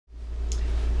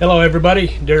Hello everybody,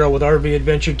 Daryl with RV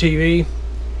Adventure TV.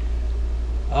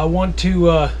 I want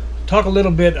to talk a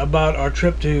little bit about our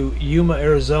trip to Yuma,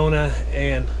 Arizona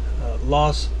and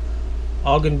Los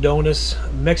Algodones,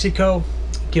 Mexico.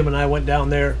 Kim and I went down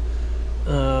there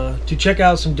to check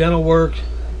out some dental work,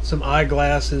 some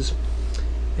eyeglasses,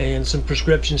 and some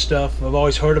prescription stuff. I've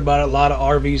always heard about it. A lot of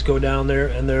RVs go down there,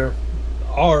 and there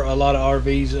are a lot of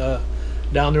RVs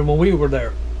down there when we were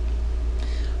there.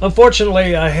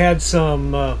 Unfortunately, I had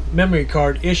some memory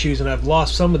card issues and I've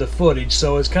lost some of the footage,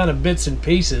 so it's kind of bits and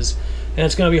pieces, and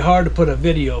it's going to be hard to put a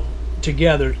video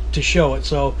together to show it.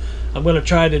 So I'm going to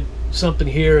try to something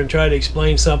here and try to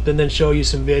explain something, then show you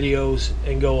some videos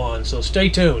and go on. So stay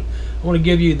tuned. I want to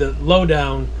give you the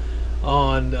lowdown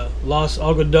on Los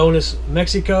Algodones,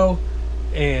 Mexico,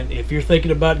 and if you're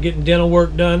thinking about getting dental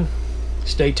work done,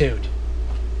 stay tuned.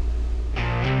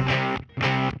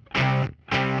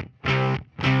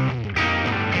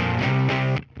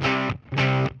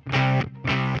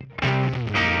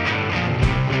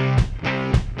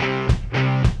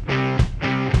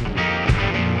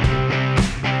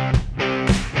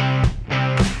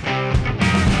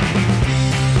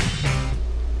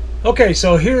 Okay,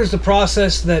 so here's the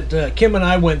process that Kim and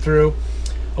I went through.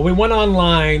 We went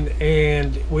online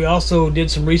and we also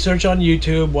did some research on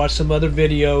YouTube, watched some other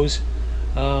videos,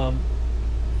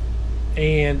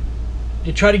 and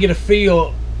to try to get a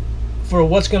feel for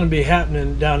what's going to be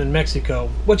happening down in Mexico,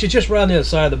 which is just right on the other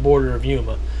side of the border of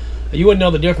Yuma. You wouldn't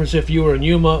know the difference if you were in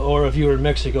Yuma or if you were in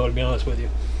Mexico, to be honest with you.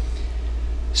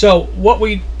 So what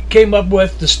we came up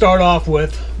with to start off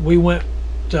with, we went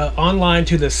online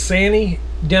to the Sani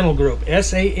Dental Group,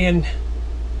 S-A-N-I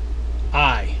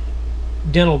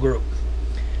Dental Group.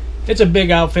 It's a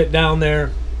big outfit down there.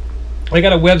 They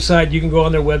got a website. You can go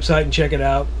on their website and check it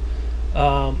out.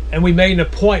 And we made an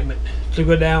appointment to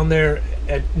go down there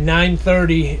at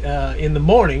 9:30 in the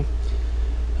morning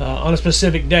on a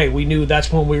specific day. We knew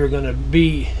that's when we were going to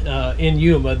be in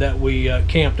Yuma, that we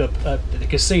camped up at the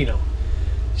casino.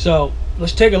 So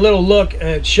let's take a little look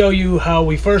and show you how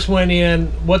we first went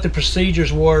in, what the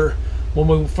procedures were when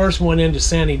we first went into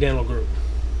Sani Dental Group.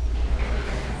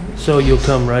 So you'll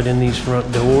come right in these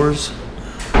front doors,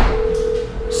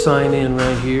 sign in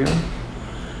right here,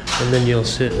 and then you'll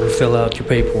sit and fill out your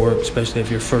paperwork, especially if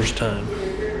you're first time.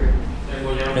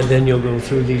 And then you'll go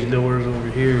through these doors over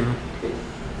here,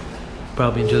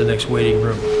 probably into the next waiting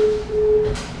room.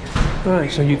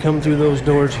 Alright, so you come through those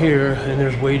doors here, and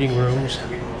there's waiting rooms,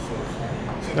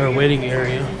 or waiting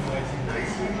area.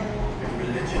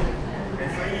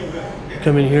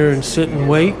 Come in here and sit and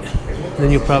wait. Then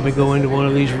you'll probably go into one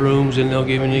of these rooms and they'll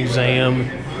give you an exam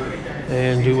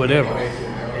and do whatever.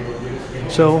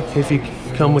 So if you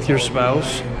come with your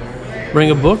spouse,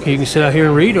 bring a book. You can sit out here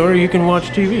and read, or you can watch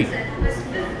TV.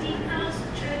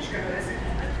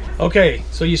 Okay,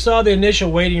 so you saw the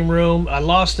initial waiting room. I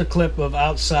lost a clip of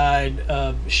outside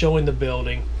showing the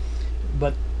building,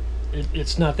 but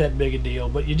it's not that big a deal.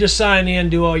 But you just sign in,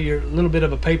 do all your little bit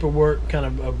of a paperwork, kind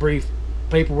of a brief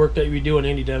paperwork that you do in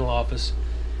any dental office,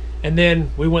 and then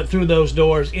we went through those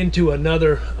doors into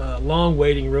another long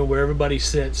waiting room where everybody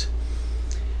sits,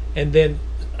 and then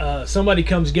somebody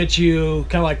comes get you,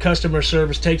 kind of like customer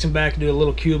service, takes them back into a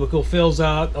little cubicle, fills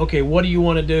out, okay, what do you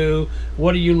want to do,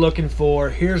 what are you looking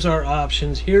for, here's our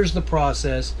options, here's the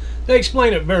process. They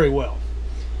explain it very well.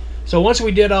 So once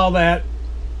we did all that,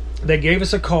 they gave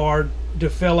us a card to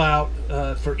fill out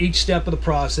for each step of the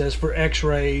process, for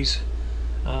x-rays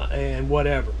and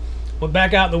whatever. Went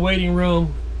back out in the waiting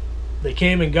room. They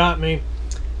came and got me,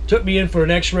 took me in for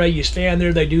an x-ray. You stand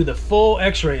there, they do the full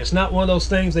x-ray. It's not one of those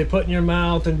things they put in your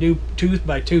mouth and do tooth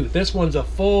by tooth. This one's a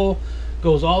full,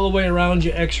 goes all the way around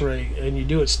your x-ray, and you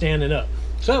do it standing up.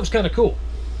 So that was kind of cool.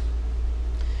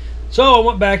 So I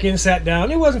went back in, sat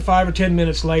down. It wasn't 5 or 10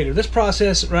 minutes later. This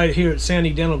process right here at Sani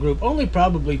Dental Group only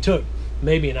probably took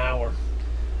maybe an hour.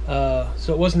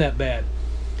 So it wasn't that bad.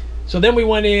 So then we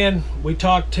went in, we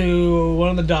talked to one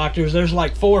of the doctors. There's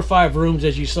like 4 or 5 rooms,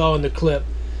 as you saw in the clip.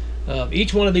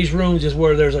 Each one of these rooms is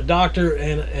where there's a doctor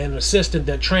and an assistant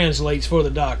that translates for the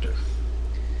doctor.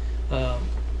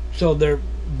 So they're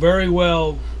very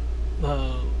well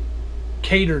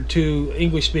catered to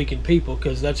English-speaking people,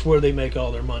 because that's where they make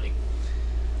all their money.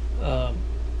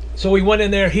 So we went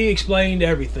in there, he explained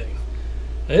everything.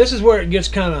 Now, this is where it gets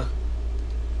kind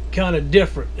of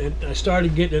different, and I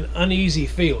started getting an uneasy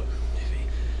feeling.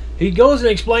 He goes and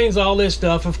explains all this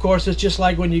stuff. Of course, it's just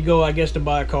like when you go, I guess, to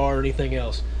buy a car or anything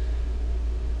else.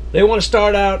 They want to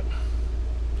start out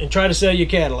and try to sell you a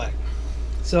Cadillac.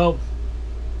 So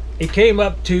it came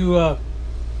up to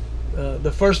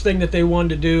the first thing that they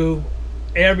wanted to do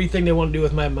everything they want to do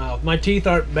with my mouth. My teeth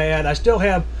aren't bad. I still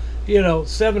have, you know,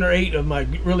 7 or 8 of my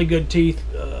really good teeth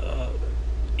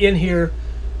in here.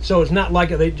 So it's not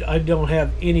like I don't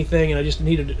have anything, and I just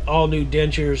needed all new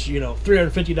dentures. You know,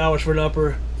 $350 for an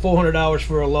upper, $400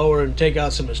 for a lower, and take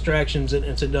out some extractions, and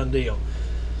it's a done deal.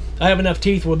 I have enough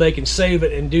teeth where they can save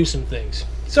it and do some things.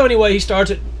 So anyway, he starts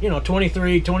at, you know,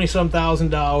 $20-some thousand,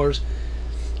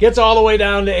 gets all the way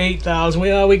down to $8,000.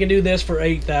 Well, we can do this for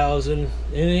 $8,000, and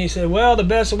he said, well, the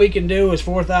best we can do is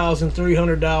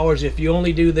 $4,300 if you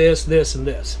only do this, this, and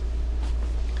this.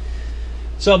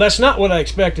 So that's not what I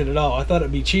expected at all. I thought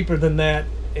it'd be cheaper than that,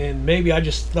 and maybe I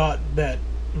just thought that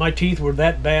my teeth were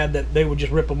that bad that they would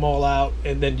just rip them all out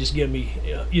and then just give me,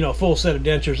 you know, a full set of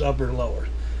dentures, upper and lower.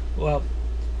 Well,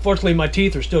 fortunately, my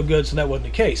teeth are still good, so that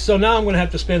wasn't the case. So now I'm going to have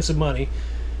to spend some money.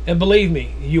 And believe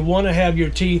me, you want to have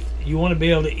your teeth, you want to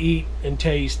be able to eat and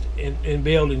taste and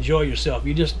be able to enjoy yourself.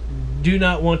 You just do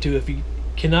not want to, if you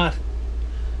cannot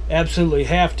absolutely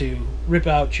have to, rip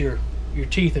out your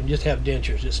teeth and just have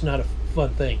dentures. It's not a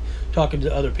fun thing talking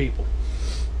to other people.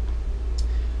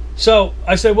 So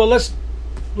I said, well, let's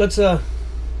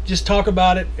just talk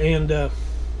about it, and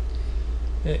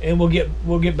we'll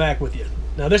get back with you.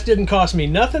 Now, this didn't cost me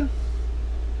nothing.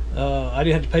 I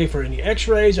didn't have to pay for any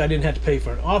x-rays. I didn't have to pay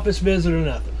for an office visit or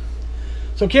nothing.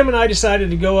 So Kim and I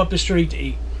decided to go up the street to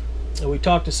eat. And we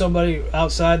talked to somebody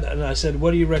outside, and I said,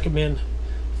 what do you recommend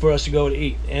for us to go to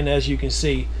eat? And as you can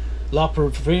see, La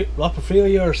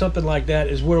Porfiria or something like that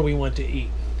is where we went to eat.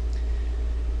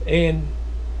 And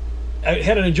I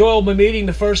had an enjoyable meeting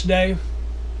the first day.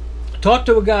 Talked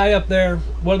to a guy up there,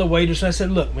 one of the waiters, and I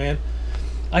said, look, man,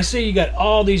 I see you got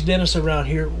all these dentists around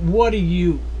here. What do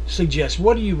you suggest?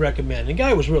 What do you recommend? And the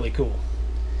guy was really cool.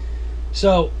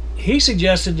 So he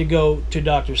suggested to go to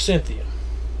Dr. Cynthia.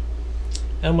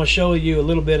 And I'm going to show you a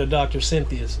little bit of Dr.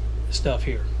 Cynthia's stuff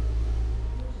here.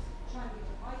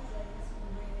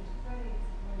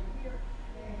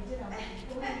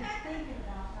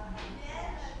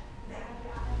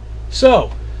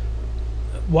 So,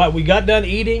 while we got done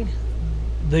eating,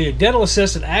 the dental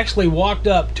assistant actually walked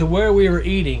up to where we were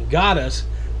eating, got us,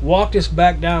 walked us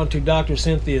back down to Dr.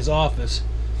 Cynthia's office.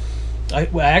 I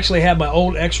actually had my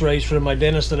old x-rays from my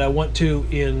dentist that I went to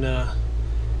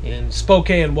in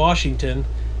Spokane, Washington.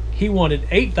 He wanted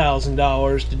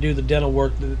 $8,000 to do the dental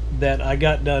work that I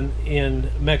got done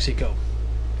in Mexico.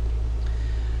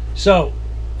 So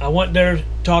I went there,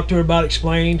 talked to her about,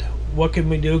 explained, what can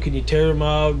we do? Can you tear them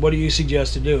out? What do you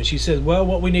suggest to do? And she says, well,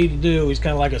 what we need to do is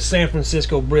kind of like a San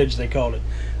Francisco bridge, they called it.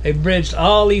 They bridged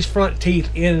all these front teeth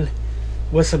in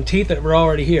with some teeth that were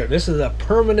already here. This is a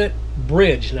permanent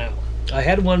bridge now. I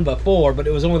had one before, but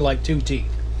it was only like 2 teeth.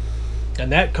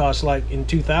 And that cost like, in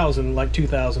 2000, like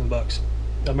 2,000 bucks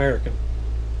American.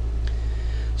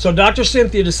 So Dr.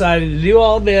 Cynthia decided to do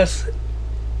all this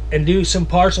and do some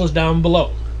partials down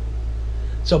below.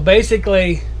 So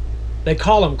basically, they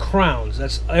call them crowns.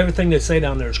 That's everything they say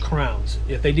down there is crowns.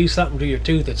 If they do something to your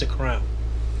tooth, it's a crown.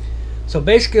 So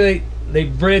basically, they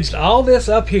bridged all this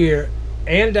up here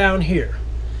and down here.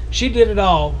 She did it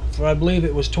all for, I believe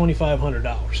it was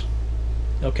 $2,500.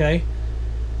 Okay?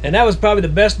 And that was probably the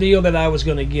best deal that I was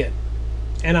going to get.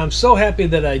 And I'm so happy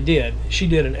that I did. She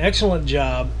did an excellent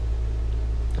job.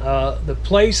 The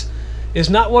place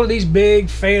is not one of these big,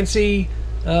 fancy,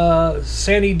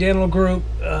 Sandy Dental Group,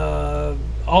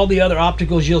 all the other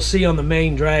opticals you'll see on the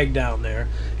main drag down there.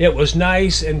 It was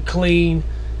nice and clean,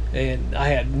 and I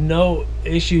had no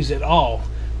issues at all.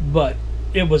 But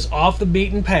it was off the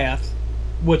beaten path,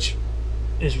 which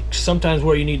is sometimes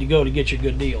where you need to go to get your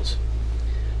good deals.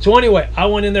 So anyway, I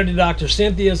went in there to Dr.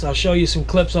 Cynthia's. I'll show you some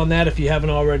clips on that if you haven't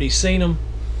already seen them.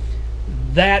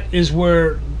 That is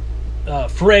where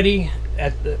Freddie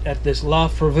at this La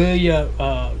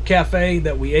Porfiria cafe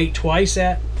that we ate twice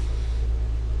at.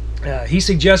 He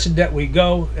suggested that we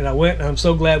go, and I went, and I'm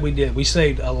so glad we did. We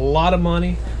saved a lot of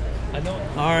money.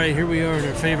 All right, here we are at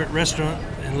our favorite restaurant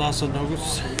in Los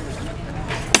Algodones,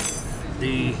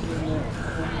 the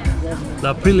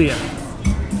La Porfiria.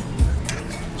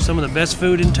 Some of the best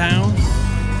food in town.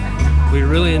 We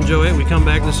really enjoy it. We come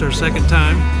back, this is our second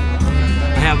time.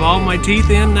 I have all my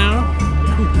teeth in now,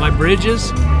 my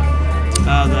bridges.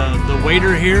 The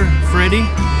waiter here, Freddie,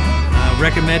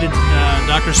 recommended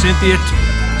Dr. Cynthia,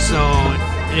 so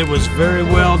it was very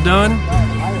well done.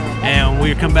 And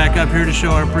we come back up here to show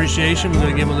our appreciation. We're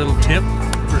going to give him a little tip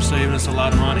for saving us a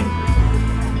lot of money.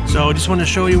 So I just want to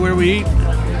show you where we eat.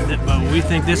 But we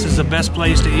think this is the best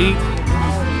place to eat.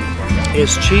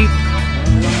 It's cheap.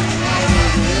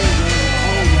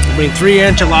 I mean, 3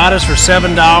 enchiladas for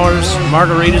 $7,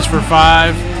 margaritas for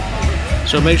 $5.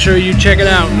 So make sure you check it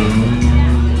out.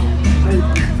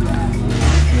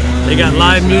 They got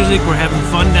live music. We're having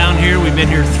fun down here. We've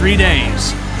been here 3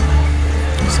 days.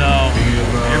 So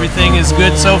everything is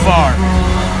good so far.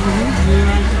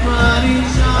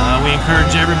 We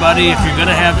encourage everybody, if you're going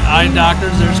to have eye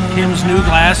doctors, there's Kim's new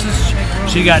glasses.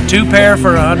 She got 2 pair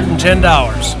for $110. No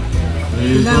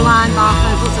line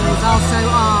bifocals, and there's also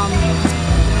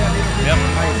Yep.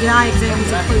 the eye exam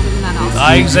is included in that also.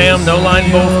 Eye exam, no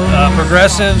line, both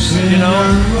progressives, you know.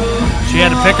 She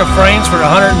had to pick a frames for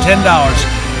 $110.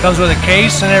 Comes with a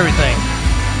case and everything.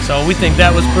 So we think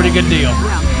that was a pretty good deal.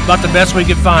 Yeah. About the best we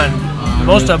could find.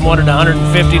 Most of them wanted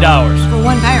 $150. For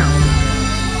 1 pair.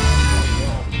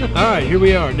 All right, here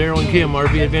we are, Daryl and Kim,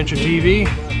 RV Adventure TV,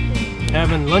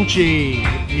 having lunchy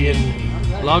in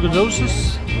Los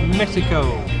Algodones,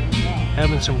 Mexico.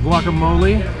 Having some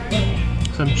guacamole,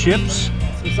 some chips,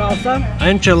 Some salsa,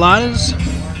 enchiladas,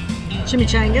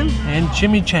 chimichanga. and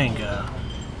chimichanga.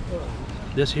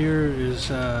 This here is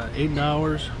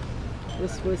 $8,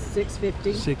 This was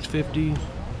 $6.50, $6.50,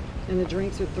 and the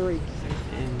drinks are $3.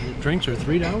 and the drinks are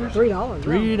 $3? $3.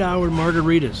 $3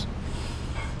 margaritas.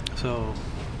 So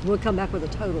We'll come back with a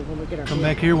total when we get our come bill.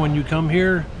 back here when you come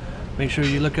here. Make sure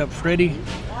you look up Freddie.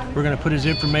 We're going to put his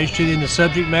information in the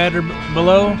subject matter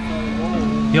below.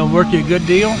 He'll work you a good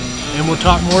deal, and we'll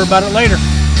talk more about it later.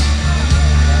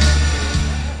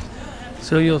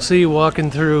 So you'll see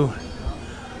walking through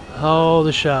all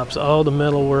the shops, all the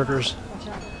metal workers,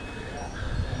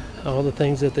 all the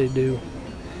things that they do.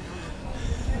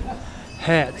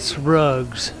 Hats,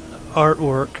 rugs,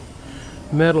 artwork,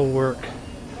 metal work.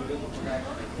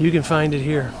 You can find it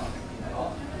here.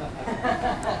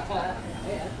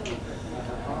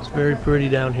 It's very pretty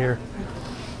down here.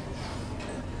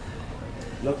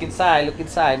 Look inside,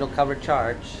 no cover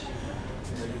charge.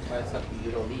 You find something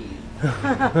you don't need.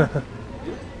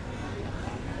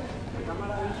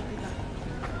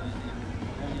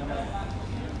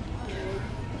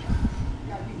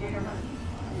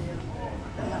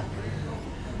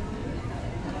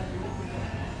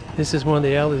 This is one of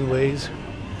the alleyways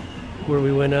where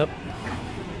we went up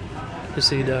to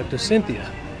see Dr. Cynthia.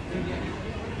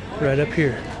 Right up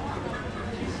here.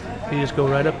 You just go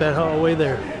right up that hallway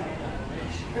there.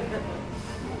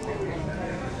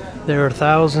 There are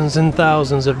thousands and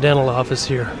thousands of dental offices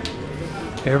here.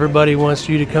 Everybody wants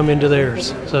you to come into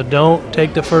theirs. So don't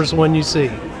take the first one you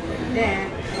see.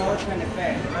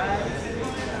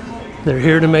 They're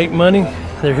here to make money.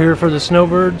 They're here for the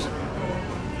snowbirds.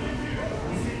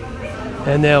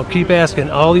 And they'll keep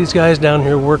asking. All these guys down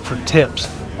here work for tips.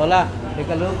 Hola, take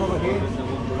a look over here.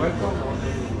 Welcome.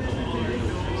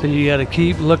 So you got to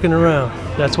keep looking around.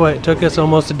 That's why it took us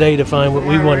almost a day to find what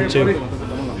we wanted to.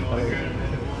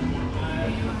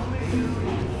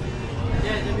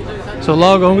 So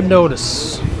Los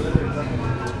Algodones,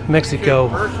 Mexico.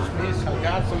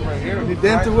 The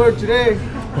dental work today.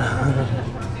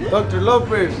 Dr.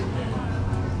 Lopez.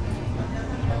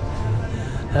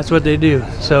 That's what they do.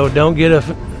 So don't get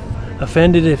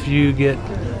offended if you get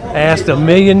asked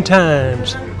 1,000,000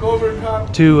 times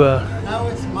to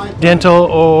dental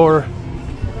or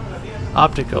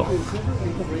optical,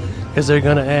 because they're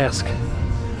going to ask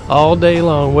all day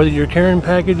long, whether you're carrying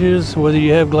packages, whether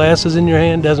you have glasses in your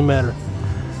hand, doesn't matter.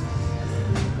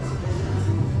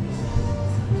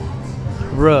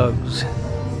 Rugs,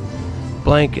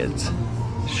 blankets,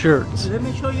 shirts, Let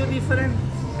me show you different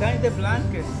kind of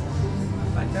blankets.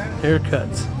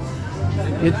 haircuts.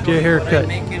 Get your haircut.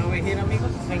 Making over here,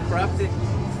 amigos, handcrafted.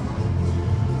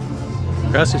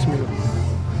 Gracias, amigo.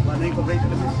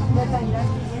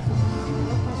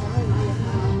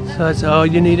 So that's all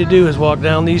you need to do is walk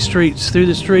down these streets, through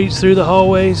the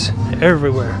hallways,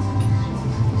 everywhere.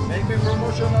 Make a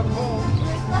promotion at home.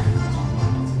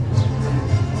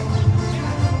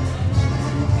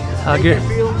 Make a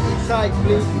film inside,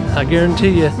 please. I guarantee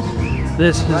you,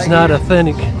 this is not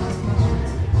authentic.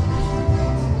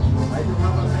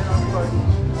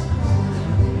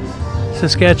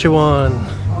 Saskatchewan,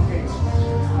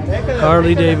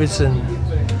 Harley Davidson.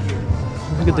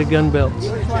 Look at the gun belts.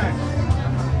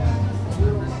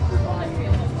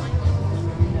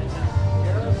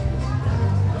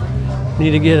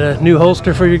 Need to get a new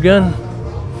holster for your gun?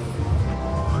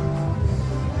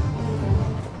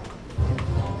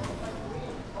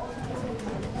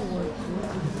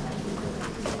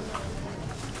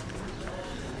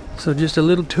 So just a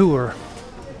little tour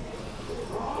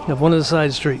of one of the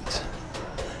side streets,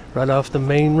 right off the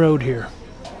main road here.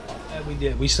 Yeah, we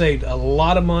did. We saved a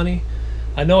lot of money.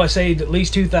 I know I saved at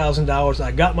least $2,000.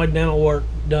 I got my dental work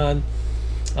done.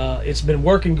 It's been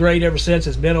working great ever since.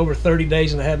 It's been over 30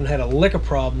 days and I haven't had a lick of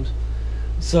problems.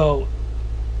 So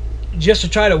just to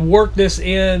try to work this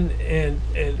in and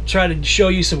try to show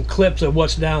you some clips of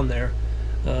what's down there.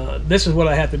 This is what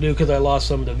I have to do because I lost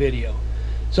some of the video.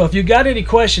 So if you got any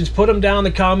questions, put them down in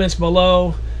the comments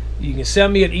below. You can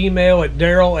send me an email at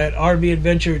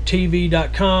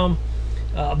daryl@rvadventuretv.com.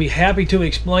 I'll be happy to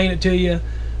explain it to you.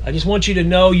 I just want you to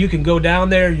know you can go down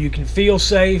there, you can feel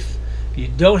safe, you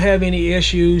don't have any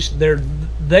issues.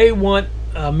 They want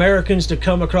Americans to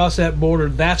come across that border.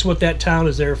 That's what that town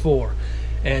is there for.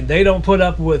 And they don't put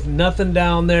up with nothing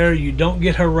down there. You don't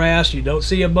get harassed. You don't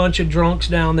see a bunch of drunks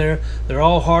down there. They're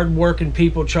all hard-working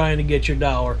people trying to get your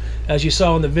dollar. As you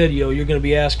saw in the video, you're going to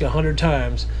be asked 100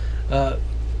 times,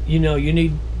 you know, you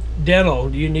need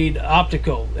dental, you need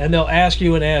optical, and they'll ask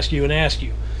you and ask you and ask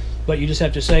you. But you just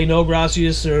have to say no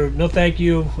gracias or no thank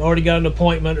you, already got an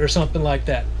appointment or something like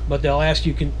that. But they'll ask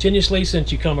you continuously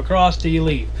since you come across till you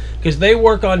leave, because they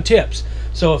work on tips.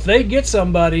 So if they get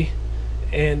somebody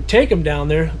and take them down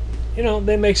there, you know,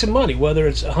 they make some money, whether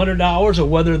it's $100 or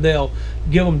whether they'll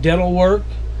give them dental work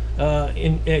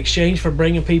in exchange for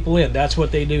bringing people in. That's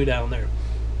what they do down there.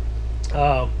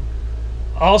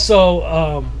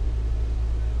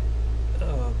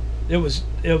 It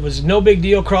was no big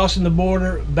deal crossing the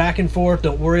border back and forth.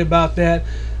 Don't worry about that.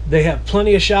 They have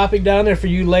plenty of shopping down there for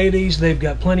you ladies. They've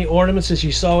got plenty of ornaments, as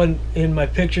you saw in my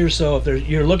picture. So if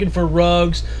you're looking for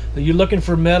rugs, you're looking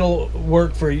for metal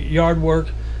work, for yard work,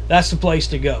 that's the place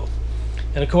to go.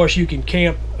 And of course you can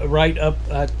camp right up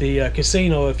at the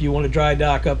casino if you want to dry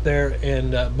dock up there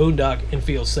and boondock and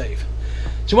feel safe.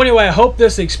 So anyway, I hope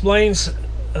this explains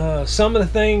some of the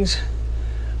things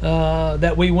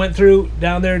that we went through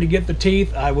down there to get the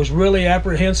teeth. I was really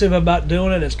apprehensive about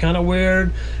doing it. It's kind of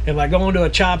weird. Am I going to a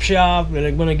chop shop and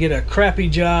I'm going to get a crappy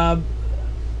job?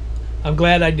 I'm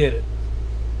glad I did it.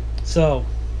 So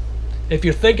if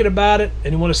you're thinking about it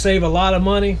and you want to save a lot of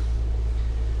money,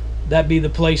 that'd be the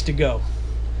place to go.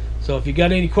 So if you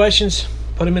got any questions,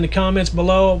 put them in the comments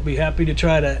below. I'll be happy to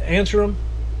try to answer them.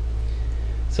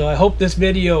 So I hope this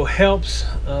video helps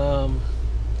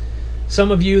some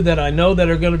of you that I know that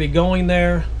are going to be going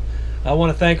there. I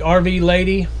want to thank RV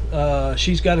Lady.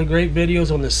 She's got a great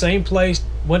videos on the same place.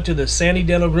 Went to the Sandy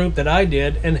Dental Group that I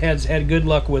did and has had good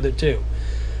luck with it too.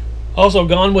 Also,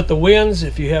 Gone with the Winds,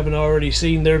 if you haven't already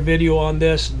seen their video on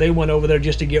this, they went over there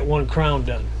just to get one crown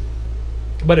done.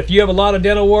 But if you have a lot of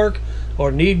dental work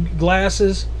or need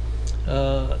glasses,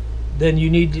 then you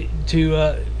need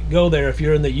to go there if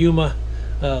you're in the Yuma,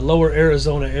 lower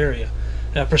Arizona area.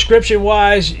 Now,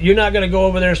 prescription-wise, you're not going to go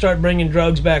over there and start bringing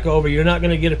drugs back over. You're not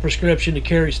going to get a prescription to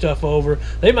carry stuff over.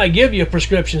 They might give you a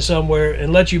prescription somewhere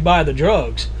and let you buy the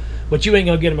drugs, but you ain't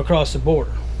going to get them across the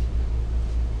border.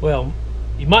 Well,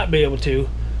 you might be able to.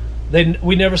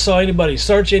 We never saw anybody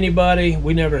search anybody.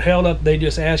 We never held up. They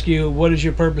just ask you, what is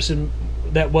your purpose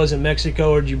that was in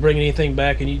Mexico, or did you bring anything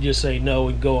back? And you just say no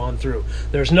and go on through.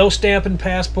 There's no stamping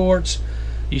passports.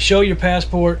 You show your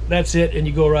passport, that's it, and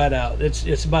you go right out.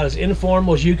 It's about as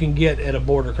informal as you can get at a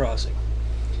border crossing.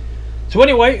 So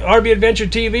anyway, RV Adventure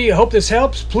TV, I hope this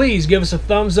helps. Please give us a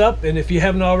thumbs up, and if you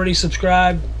haven't already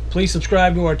subscribed, please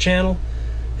subscribe to our channel.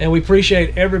 And we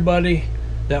appreciate everybody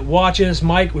that watches.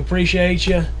 Mike, we appreciate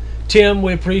you. Tim,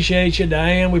 we appreciate you.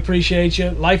 Diane, we appreciate you.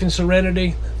 Life and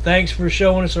Serenity, thanks for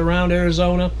showing us around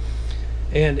Arizona.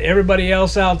 And everybody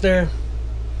else out there,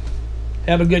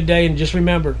 have a good day, and just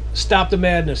remember, stop the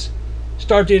madness,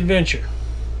 start the adventure.